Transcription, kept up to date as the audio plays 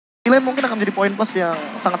Pilihan mungkin akan menjadi poin plus yang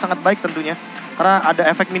sangat-sangat baik tentunya. Karena ada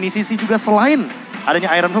efek mini CC juga selain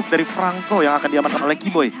adanya Iron Hook dari Franco yang akan diamankan oleh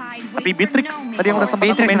Keyboy. Tapi Beatrix tadi yang udah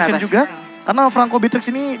sempat aku mention juga. Karena Franco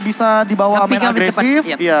Beatrix ini bisa dibawa main agresif.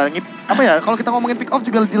 Iya, apa ya, kalau kita ngomongin pick off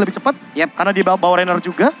juga dia lebih cepat. Karena dia bawa Rainer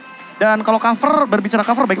juga. Dan kalau cover, berbicara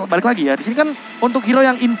cover balik lagi ya. Di sini kan untuk hero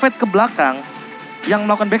yang invade ke belakang, yang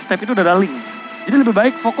melakukan backstep itu udah ada Link. Jadi lebih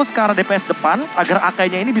baik fokus ke arah DPS depan agar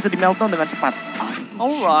Akai-nya ini bisa di meltdown dengan cepat.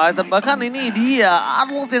 Alright, dan bahkan ini dia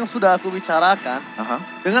Arnold yang sudah aku bicarakan.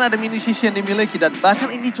 Dengan ada mini CC yang dimiliki dan bahkan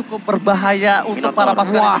ini cukup berbahaya untuk para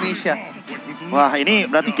pasukan Indonesia. Wah, ini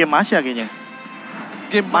berarti game Masya kayaknya.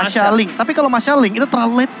 Game Masya Link. Tapi kalau Masya Link itu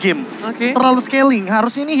terlalu late game. Terlalu scaling.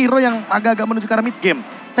 Harusnya ini hero yang agak-agak menuju ke arah mid game.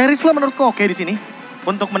 Terisla menurutku oke di sini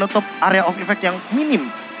untuk menutup area of effect yang minim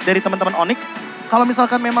dari teman-teman Onyx. Kalau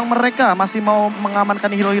misalkan memang mereka masih mau mengamankan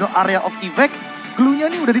hero-hero area of effect, glue-nya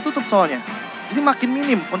ini udah ditutup soalnya. Jadi makin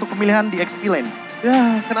minim untuk pemilihan di XP lane.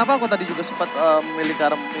 Ya, kenapa aku tadi juga sempat memilih ke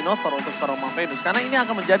arah Minotaur untuk seorang Mampedus? Karena ini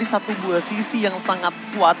akan menjadi satu buah sisi yang sangat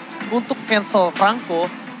kuat untuk cancel Franco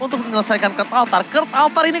untuk menyelesaikan Kurt Altar. Kurt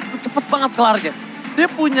Altar ini cepet banget kelarnya. Dia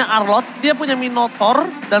punya Arlot, dia punya Minotaur,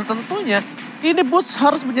 dan tentunya ini Boots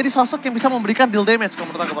harus menjadi sosok yang bisa memberikan deal damage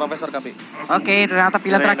kalau menurut aku Profesor KB. Oke, ternyata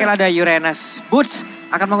pilihan terakhir ada Uranus. Boots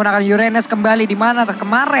akan menggunakan Uranus kembali di mana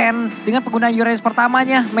kemarin dengan penggunaan Uranus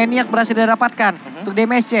pertamanya Maniac berhasil didapatkan untuk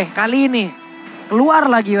damage. Kali ini keluar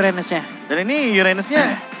lagi Uranusnya. Dan ini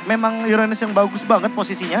Uranusnya memang Uranus yang bagus banget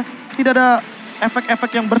posisinya. Tidak ada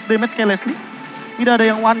efek-efek yang burst damage kayak Leslie. Tidak ada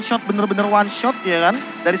yang one shot, bener-bener one shot ya kan.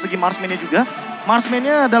 Dari segi Marksman-nya juga.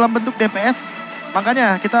 Marksman-nya dalam bentuk DPS.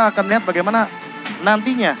 Makanya kita akan lihat bagaimana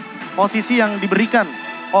nantinya posisi yang diberikan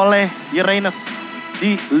oleh Uranus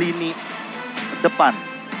di lini depan.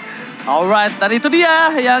 Alright, dan itu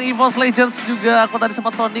dia yang EVOS Legends juga aku tadi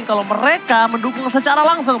sempat sounding kalau mereka mendukung secara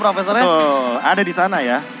langsung Profesor ya. Tuh, ada di sana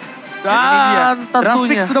ya. Dan tentunya. Draft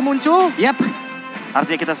pick sudah muncul. Yap.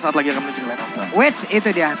 Artinya kita sesaat lagi akan menuju ke line of the. Which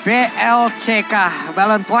itu dia, BLCK,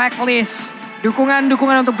 Balon Blacklist. Dukungan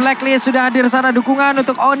untuk Blacklist sudah hadir sana, dukungan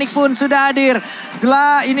untuk Onyx pun sudah hadir.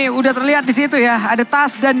 Ini udah terlihat di situ ya, ada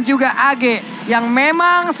Tas dan juga AG yang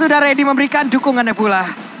memang sudah ready memberikan dukungannya pula.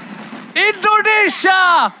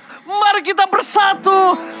 Indonesia, mari kita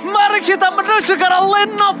bersatu, mari kita menuju ke arah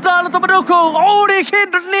lane of dawn untuk mendukung Onyx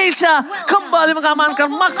Indonesia kembali mengamankan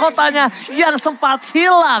mahkotanya yang sempat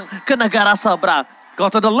hilang ke negara seberang. Go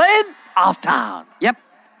to the lane of dawn. Yap,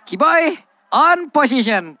 Keyboy on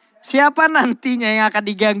position. Siapa nantinya yang akan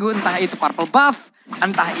diganggu, entah itu purple buff,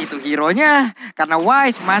 entah itu hero-nya. Karena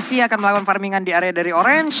Wise masih akan melakukan farmingan di area dari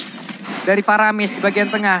orange. Dari Faramis di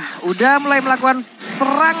bagian tengah. Udah mulai melakukan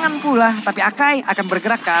serangan pula, tapi Akai akan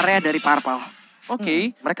bergerak ke area dari purple.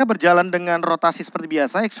 Oke. Mereka berjalan dengan rotasi seperti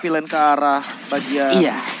biasa, XP lane ke arah bagian...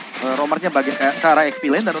 Iya. Romarnya bagian ke arah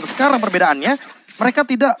XP lane. Dan untuk sekarang perbedaannya, mereka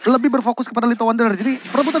tidak lebih berfokus kepada Little Wanderer. Jadi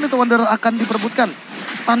perebutan Little Wanderer akan diperebutkan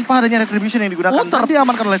tanpa adanya retribution yang digunakan dan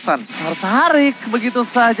diamankan oleh Suns. Tertarik begitu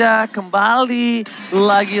saja kembali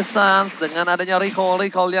lagi Suns dengan adanya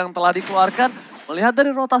recall yang telah dikeluarkan. Melihat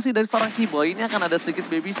dari rotasi dari seorang Keyboy ini akan ada sedikit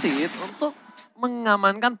babysit untuk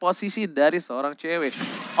mengamankan posisi dari seorang cewek.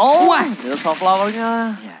 Hills of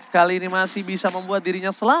Flower-nya kali ini masih bisa membuat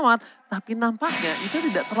dirinya selamat. Tapi nampaknya itu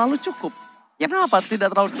tidak terlalu cukup. Kenapa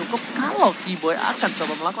tidak terlalu cukup? Kalau Keyboy akan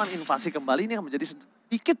coba melakukan invasi kembali, ini akan menjadi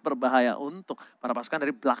sedikit berbahaya untuk para pasukan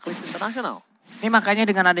dari Blacklist International. Ini makanya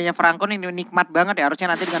dengan adanya Franco ini nikmat banget ya.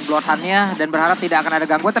 Harusnya nanti dengan Bloodhound-nya dan berharap tidak akan ada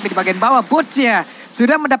gangguan. Tapi di bagian bawah Boots-nya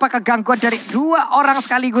sudah mendapatkan gangguan dari 2 orang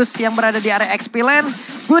sekaligus yang berada di area XP lane.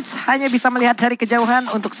 Boots hanya bisa melihat dari kejauhan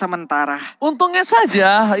untuk sementara. Untungnya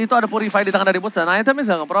saja itu ada Purify di tangan dari Boots dan itemnya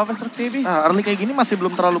misalnya Profesor TV. Early kayak gini masih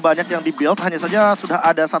belum terlalu banyak yang di-build. Hanya saja sudah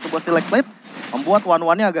ada satu buah Stilek Blade. Membuat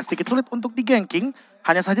one-one-nya agak sedikit sulit untuk di-ganking.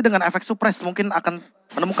 Hanya saja dengan efek suppress mungkin akan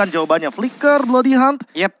menemukan jawabannya. Flicker, Bloody Hunt.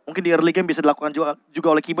 Mungkin di early game bisa dilakukan juga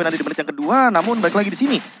oleh Keyboy nanti di menit yang kedua. Namun balik lagi di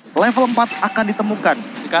sini. Level 4 akan ditemukan.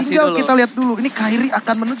 Tinggal kita lihat dulu. Ini Kairi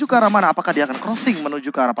akan menuju ke arah mana? Apakah dia akan crossing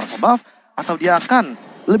menuju ke arah Purple Buff? Atau dia akan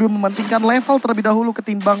lebih mementingkan level terlebih dahulu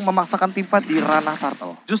ketimbang memaksakan tim fight di ranah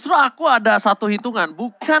Turtle? Justru aku ada satu hitungan.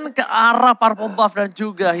 Bukan ke arah Purple Buff dan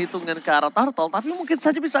juga hitungan ke arah Turtle. Tapi mungkin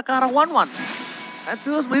saja bisa ke arah 1-1.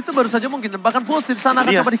 Itu baru saja mungkin. Bahkan Pulse di sana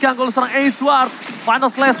akan coba diganggu oleh seorang Edward. Final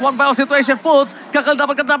slash, one battle situation. Pulse gagal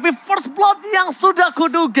dapatkan. Tapi first blood yang sudah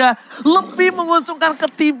kuduga lebih menguntungkan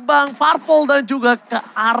ketimbang Purple dan juga ke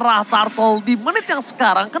arah Turtle di menit yang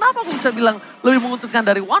sekarang. Kenapa aku bisa bilang lebih menguntungkan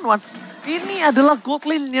dari 1-1? ini adalah gold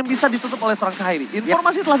lane yang bisa ditutup oleh seorang Kairi.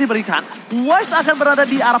 Informasi telah diberikan, Wise akan berada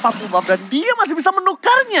di arah purple buff dan dia masih bisa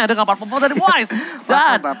menukarnya dengan purple buff dari Wise.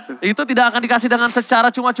 Dan itu tidak akan dikasih dengan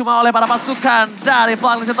secara cuma-cuma oleh para pasukan dari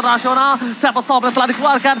Blacklist Internasional. Temple Soul telah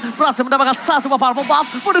dikeluarkan, berhasil mendapatkan satu purple buff.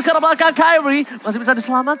 Mundur ke arah belakang, Kairi masih bisa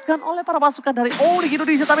diselamatkan oleh para pasukan dari Onyx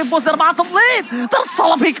Indonesia. Tapi bos dari bottom lane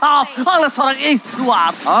tersolo pick off oleh seorang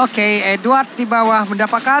Edward. Oke, Edward di bawah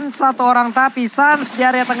mendapatkan satu orang, tapi Sans di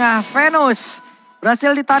area tengah. Venus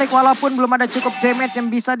berhasil ditarik walaupun belum ada cukup damage yang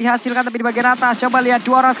bisa dihasilkan, tapi di bagian atas coba lihat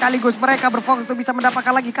dua orang sekaligus. Mereka berfokus untuk bisa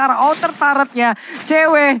mendapatkan lagi ke arah outer turretnya.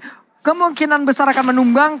 Cewek kemungkinan besar akan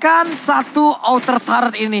menumbangkan satu outer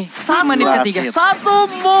turret ini. Sama menit ketiga. Satu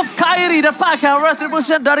move Kairi dan pakai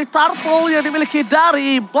retribution dari Turtle yang dimiliki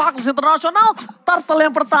dari Blacklist Internasional. Turtle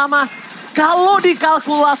yang pertama, kalau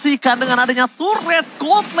dikalkulasikan dengan adanya turret,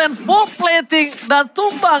 gold lane, full plating, dan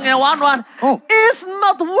tumbangnya One-One, is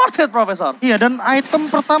not worth it, Profesor. Iya, dan item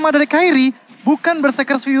pertama dari Kairi bukan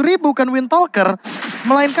Berserker's Fury, bukan Windtalker,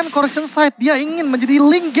 melainkan Corrosion Sight. Dia ingin menjadi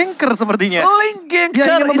Link Ganker sepertinya. Link Ganker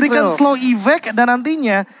Dia ingin memberikan Israel. slow evac dan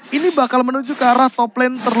nantinya ini bakal menuju ke arah top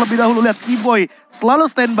lane terlebih dahulu. Lihat Keyboy selalu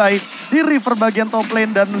standby di river bagian top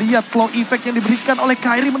lane dan lihat slow effect yang diberikan oleh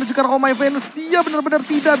Kairi menuju ke arah Oh My Venus. Dia benar-benar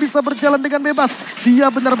tidak bisa berjalan dengan bebas.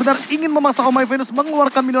 Dia benar-benar ingin memaksa Oh My Venus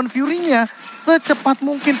mengeluarkan minion Fury-nya secepat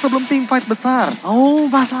mungkin sebelum team fight besar. Oh,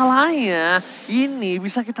 masalahnya ini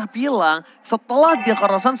bisa kita bilang setelah dia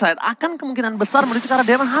Corrosion Sight akan kemungkinan besar menuju ke arah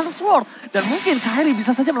Demon Hunter Sword. Dan mungkin Kairi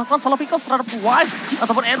bisa saja melakukan solo pick off terhadap Wise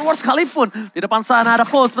ataupun Edward sekalipun. Di depan sana ada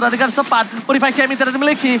Pulse pertandingan tepat. Purify Kemi tidak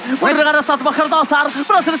dimiliki. Mendengar ada satu bakal altar.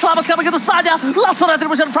 Berhasil diselamatkan begitu saja. Langsung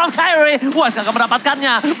retribution from Kairi. Wise akan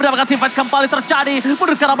mendapatkannya. Mendapatkan team fight kembali terjadi.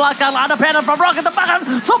 Mundur ke arah belakang. Ada Banner from Rocket. Bahkan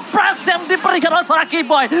suppress yang diberikan oleh seorang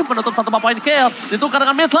Keyboy. Menutup satu point kill. Ditukar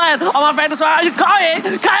dengan mid lane. Oh My Venus, where are you going?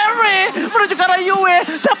 Kairi menuju ke arah Yue.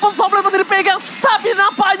 Temple Soul masih dipegang. Tapi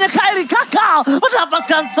nampaknya Kairi gagal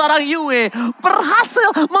mendapatkan seorang Yue. Berhasil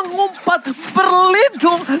mengumpat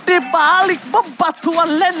berlindung di balik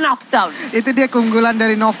bebatuan lane knockdown. Itu dia keunggulan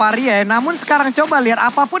dari Novaria. Namun sekarang coba lihat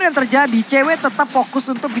apapun yang terjadi, cewek tetap fokus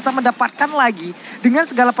untuk bisa mendapatkan lagi dengan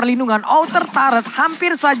segala perlindungan. Outer turret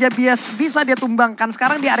hampir saja bisa dia tumbangkan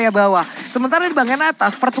sekarang di area bawah. Sementara di bagian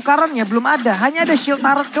atas pertukarannya belum ada. Hanya ada shield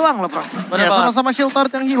turret doang loh, bro. Ya, sama-sama shield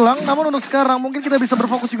turret yang hilang. Namun untuk sekarang mungkin kita bisa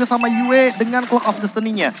berfokus juga sama Yue dengan Clock of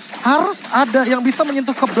Destiny-nya. Harus ada yang bisa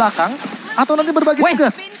menyentuh ke belakang atau nanti berbagi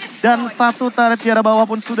tugas. Dan satu turret di arah bawah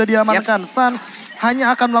pun sudah diamankan. Sans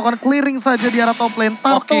hanya akan melakukan clearing saja di arah top lane.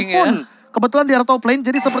 Turtle pun kebetulan di arah top lane,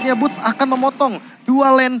 jadi sepertinya Boots akan memotong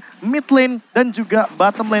dua lane, mid lane, dan juga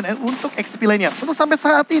bottom lane untuk XP lane-nya. Untuk sampai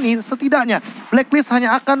saat ini setidaknya Blacklist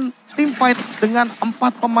hanya akan team fight dengan 4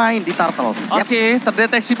 pemain di Turtle. Oke,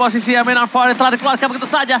 terdeteksi posisi Amin Arfari telah dikeluarkan begitu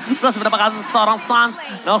saja. Berhasil mendapatkan seorang Sans.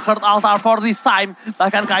 No hurt altar for this time.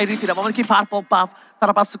 Bahkan Kairi tidak memiliki purple buff.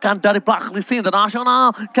 Para pasukan dari Blacklist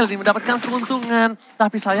Internasional kali ini mendapatkan keuntungan.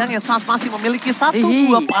 Tapi sayangnya Sans masih memiliki satu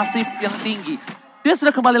buah pasif yang tinggi. Dia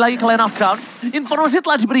sudah kembali lagi ke line of down. Informasi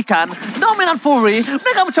telah diberikan. Dominant Fury.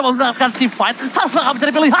 Mereka mencoba mendapatkan team fight. Tanpa akan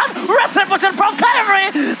menjadi pilihan. Retribution from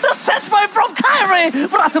Kairi. The set point from Kairi.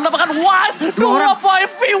 Berhasil mendapatkan Wise. 2 point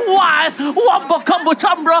V Wise. Wombo combo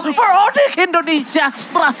combro for Onyx Indonesia.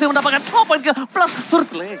 Berhasil mendapatkan 2 point kill plus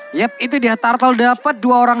turtle. Yap, itu dia Turtle dapat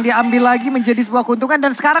 2 orang diambil lagi menjadi sebuah keuntungan.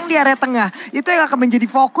 Dan sekarang di area tengah. Itu yang akan menjadi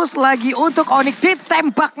fokus lagi untuk Onyx.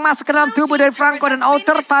 Ditembak masuk ke dalam tubuh dari Franco dan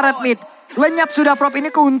outer turret mid. Lenyap sudah prop, ini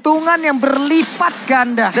keuntungan yang berlipat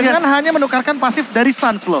ganda. Dengan hanya menukarkan pasif dari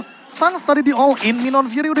Sans loh. Sans tadi di all in, Minion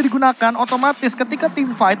Fury udah digunakan, otomatis ketika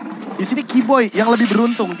team fight, di sini Keyboy yang lebih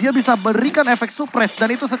beruntung. Dia bisa berikan efek suppress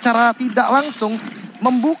dan itu secara tidak langsung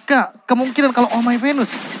membuka kemungkinan kalau Oh My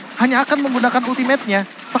Venus hanya akan menggunakan ultimate-nya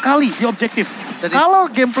sekali di objektif. Kalau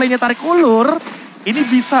gameplaynya tarik ulur, ini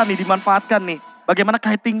bisa nih dimanfaatkan nih. Bagaimana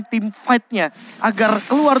kiting team fight-nya agar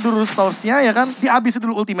keluar dulu source-nya ya kan, dihabisi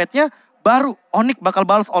dulu ultimate-nya. Baru Onyx bakal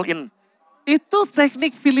balas all in. Itu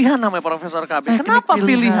teknik pilihan namanya Profesor KB. Kenapa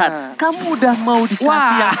pilihan? Kamu udah mau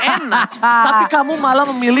dikasih yang enak, tapi kamu malah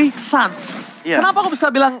memilih Sans. Kenapa aku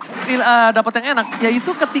bisa bilang dapat yang enak?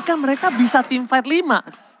 Yaitu ketika mereka bisa team fight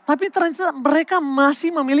 5. Tapi ternyata mereka masih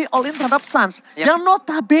memilih all in terhadap Sans. Yang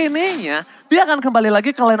notabene-nya, dia akan kembali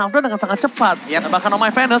lagi ke line of down dengan sangat cepat. Bahkan Oh My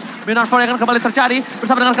Venus, Minar Fury akan kembali terjadi.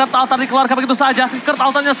 Bersama dengan Kurt Altar dikeluarkan begitu saja. Kurt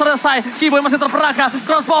Altarnya selesai. Keyboy masih terperangkap.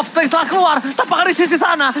 Crossbow telah keluar. Tepat di sisi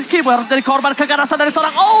sana. Keyboy harus menjadi korban keganasan dari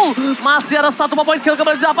seorang masih ada 1 point kill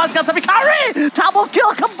kembali didapatkan. Tapi Kairi, double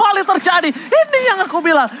kill kembali terjadi. Ini yang aku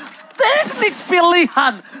bilang. Teknik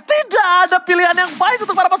pilihan. Tidak ada pilihan yang baik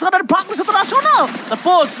untuk para pasukan dari Blacklist Internasional. kill.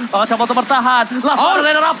 Terpush, coba untuk bertahan. Langsung ada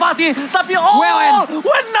Rena Rapati. Tapi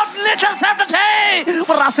when not little safety.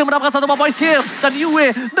 Berhasil mendapatkan satu point kill. Dan Yue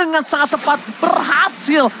dengan sangat tepat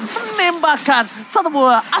berhasil menembakkan satu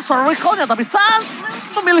buah Astral Recall-nya. Tapi Sans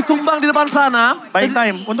memilih tumbang di depan sana. Buying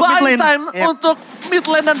time untuk mid lane. Buying time untuk mid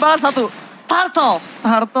lane dan bahkan satu.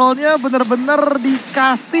 Turtle-nya benar-benar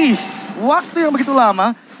dikasih waktu yang begitu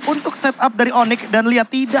lama untuk setup dari Onyx dan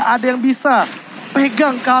lihat tidak ada yang bisa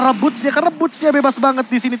pegang ke arah boots-nya karena boots-nya bebas banget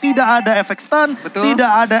di sini, tidak ada efek stun,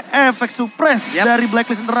 tidak ada efek suppress dari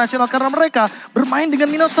Blacklist International karena mereka bermain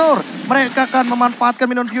dengan Minotaur. Mereka akan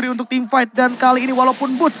memanfaatkan Minion Fury untuk team fight dan kali ini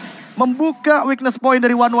walaupun boots membuka weakness point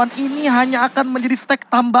dari 1-1 ini hanya akan menjadi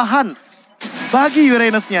stack tambahan bagi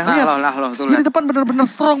Uranus-nya. Lihat, di depan benar-benar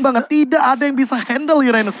strong banget. Tidak ada yang bisa handle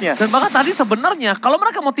Uranus-nya. Dan bahkan tadi sebenarnya kalau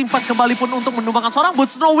mereka mau team fight kembali pun untuk menumbangkan seorang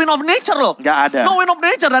Boots, no win of nature loh. Gak ada. No win of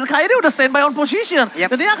nature dan Kairi udah standby on position.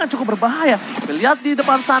 Dan ini akan cukup berbahaya. Lihat di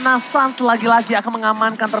depan sana Sans lagi-lagi akan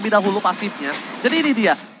mengamankan terlebih dahulu pasifnya. Jadi ini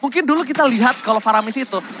dia. Mungkin dulu kita lihat kalau Faramis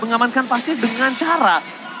itu mengamankan pasif dengan cara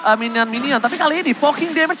minion-minion. Tapi kali ini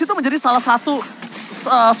poking damage itu menjadi salah satu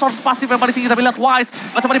source pasif yang paling tinggi. Tapi lihat Wise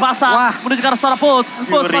coba dipasang menuju ke arah secara Pulse.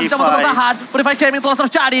 Pulse masih coba bertahan. Purify Gaming telah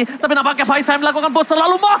terjadi. Tapi nampaknya fight time dilakukan boost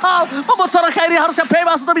terlalu mahal. Membuat seorang Kairi harusnya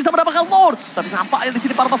bebas untuk bisa mendapatkan Lord. Tapi nampaknya di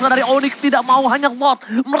sini para pasukan dari Onyx tidak mau hanya Lord.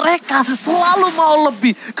 Mereka selalu mau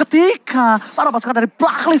lebih. Ketika para pasukan dari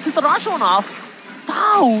Blacklist International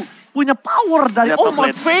tahu punya power dari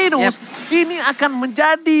Almighty Venus. Ini akan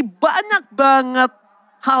menjadi banyak banget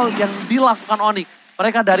hal yang dilakukan Onyx.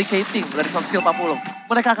 Mereka dari Kating, dari soft skill 40.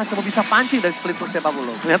 Mereka akan coba bisa pancing dari split push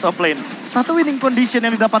 40. Lihat top lane. Satu winning condition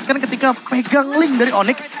yang didapatkan ketika pegang link dari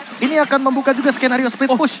Onyx. Ini akan membuka juga skenario split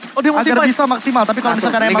push. Agar bisa maksimal. Tapi kalau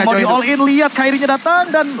misalkan emang mau di all in, lihat Kairi-nya datang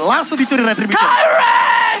dan langsung dicuri Retribution.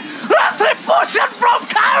 Kairi! Retribution from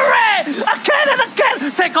Kairi! Again and again!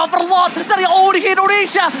 Take over Lord dari Onyx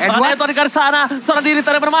Indonesia. Bahkan itu dari sana. Seorang diri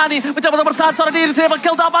tadi bermani. Mencoba untuk bersahan. Seorang diri tidak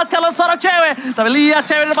kill dapat kalau seorang cewek. Tapi lihat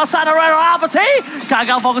cewek di depan sana. Rara Apathy.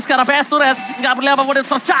 Gagal fokus ke arah best turret. Nggak perlu apapun yang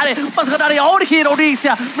terjadi. Pasukan dari Onyx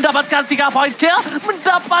Indonesia mendapatkan 3 point kill.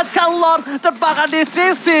 Mendapatkan Lord. Dan bahkan di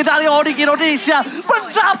sisi dari Onyx Indonesia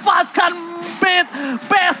mendapatkan mid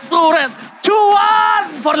best turret.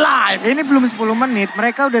 Cuan for life. Ini belum 10 menit,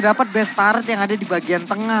 mereka udah dapat best turret yang ada di bagian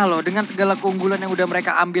tengah loh. Dengan segala keunggulan yang udah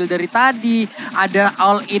mereka ambil dari tadi. Ada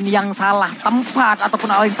all-in yang salah tempat ataupun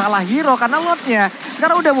all-in salah hero karena lotnya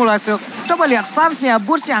sekarang udah mulai masuk. Coba lihat Sans-nya,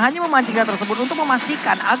 Burst-nya hanya memancing hal tersebut untuk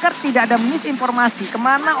memastikan agar tidak ada misinformasi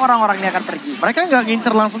kemana orang-orang ini akan pergi. Mereka nggak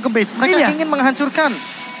ngincer langsung ke base, mereka ingin menghancurkan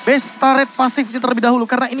base turret pasifnya terlebih dahulu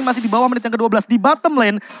karena ini masih di bawah menit yang ke-12 di bottom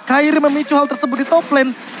lane. Kairi memicu hal tersebut di top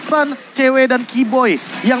lane. Sans, Cewek dan Keyboy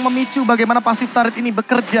yang memicu bagaimana pasif turret ini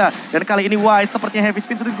bekerja. Dan kali ini Wise sepertinya heavy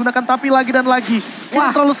spin sudah digunakan tapi lagi dan lagi. Ini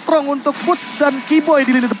terlalu strong untuk Boots dan Keyboy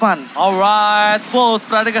di lini depan. Alright, Pulse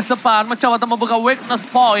berada ke depan mencoba untuk membuka weakness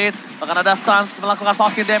point. Bahkan ada Sans melakukan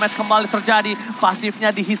poking damage kembali terjadi. Pasifnya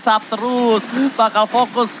dihisap terus. Bakal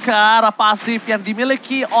fokus ke arah pasif yang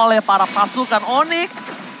dimiliki oleh para pasukan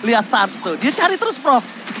Onyx. Lihat Sans tuh, dia cari terus Prof.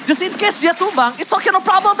 Just in case dia tumbang, it's okay no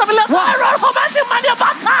problem. Tapi lihat Iron Romantic Mania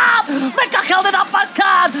back. Mega kill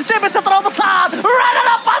didapatkan. JBC terlalu besar. Rena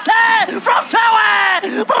dapatkan from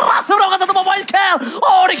Cewek. Berhasil melakukan satu point kill.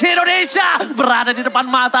 Onyx Indonesia berada di depan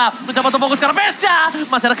mata. Mencoba untuk fokus ke base-nya.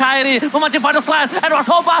 Masih ada Kairi memancing final slide. Edward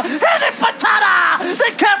Hoba. Ini Pentana. Di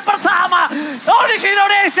game pertama. Onyx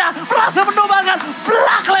Indonesia berhasil menumbangkan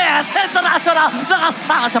Blacklist International dengan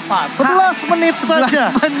sangat cepat. 11 menit saja.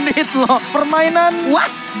 11 menit loh. Permainan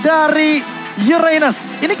dari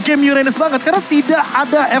Uranus. Ini game Uranus banget karena tidak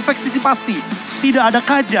ada efek sisi pasti. Tidak ada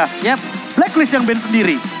Kaja. Blacklist yang band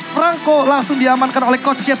sendiri. Franco langsung diamankan oleh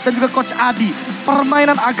Coach Yep dan juga Coach Adi.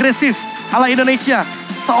 Permainan agresif ala Indonesia.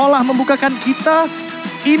 Seolah membukakan kita,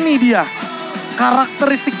 ini dia.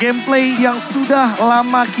 Karakteristik gameplay yang sudah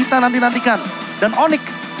lama kita nanti-nantikan. Dan Onyx